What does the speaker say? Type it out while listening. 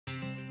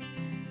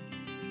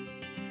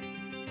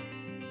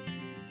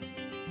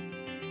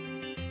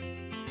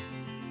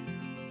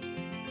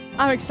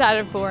I'm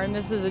excited for him.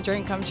 This is a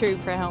dream come true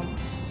for him.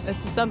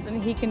 This is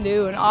something he can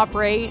do and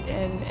operate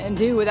and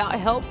do without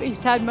help.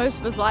 He's had most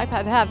of his life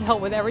had to have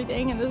help with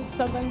everything, and this is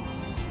something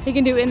he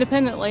can do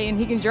independently, and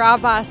he can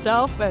drive by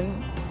himself,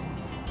 and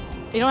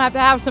you don't have to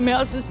have somebody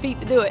else's feet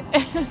to do it.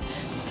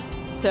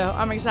 So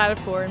I'm excited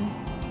for him.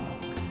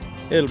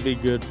 It'll be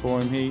good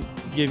for him. He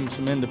give him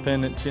some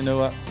independence. You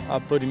know, I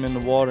put him in the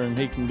water and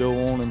he can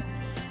go on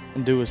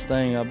and do his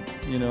thing. I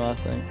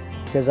think.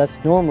 Because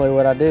that's normally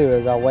what I do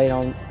is I wait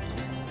on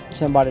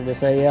somebody to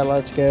say, yeah,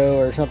 let's go,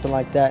 or something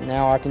like that.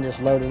 Now I can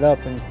just load it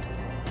up, and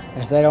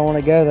if they don't want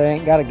to go, they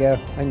ain't got to go.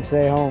 They can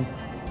stay home.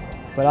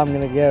 But I'm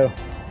going to go.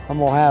 I'm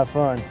going to have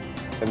fun.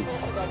 And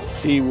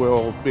he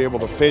will be able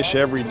to fish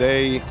every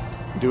day,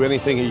 do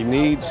anything he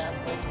needs.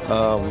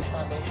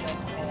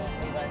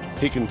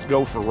 He can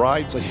go for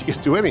rides, he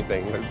can do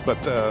anything. But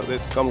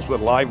it comes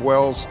with live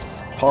wells,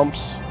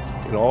 pumps,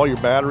 all your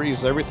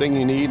batteries, everything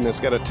you need, and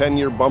it's got a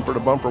 10-year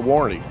bumper-to-bumper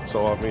warranty.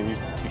 So, I mean,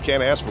 you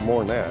can't ask for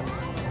more than that.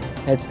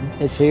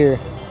 It's here,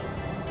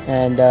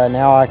 and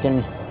now I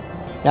can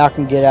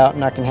get out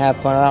and I can have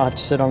fun. I don't have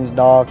to sit on the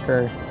dock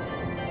or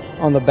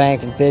on the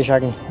bank and fish. I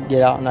can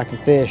get out and I can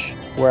fish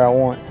where I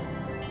want.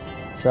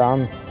 So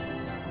I'm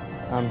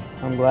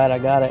glad I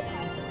got it.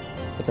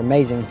 It's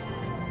amazing.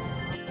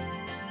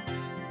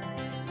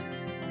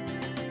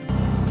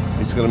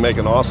 He's going to make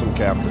an awesome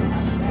captain.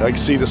 I can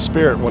see the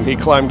spirit when he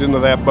climbed into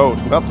that boat.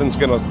 Nothing's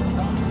going to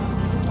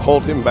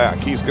hold him back.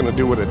 He's going to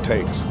do what it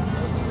takes.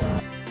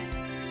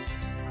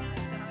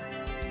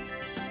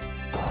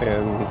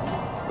 And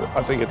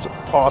I think it's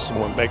awesome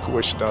what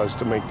Make-A-Wish does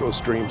to make those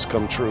dreams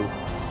come true.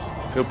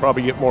 He'll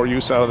probably get more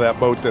use out of that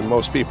boat than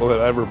most people that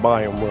ever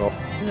buy him will.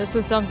 And this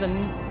is something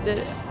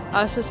that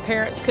us as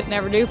parents could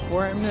never do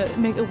for him. That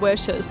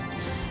Make-A-Wish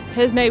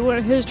has made one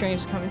of his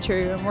dreams come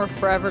true, and we're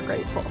forever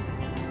grateful.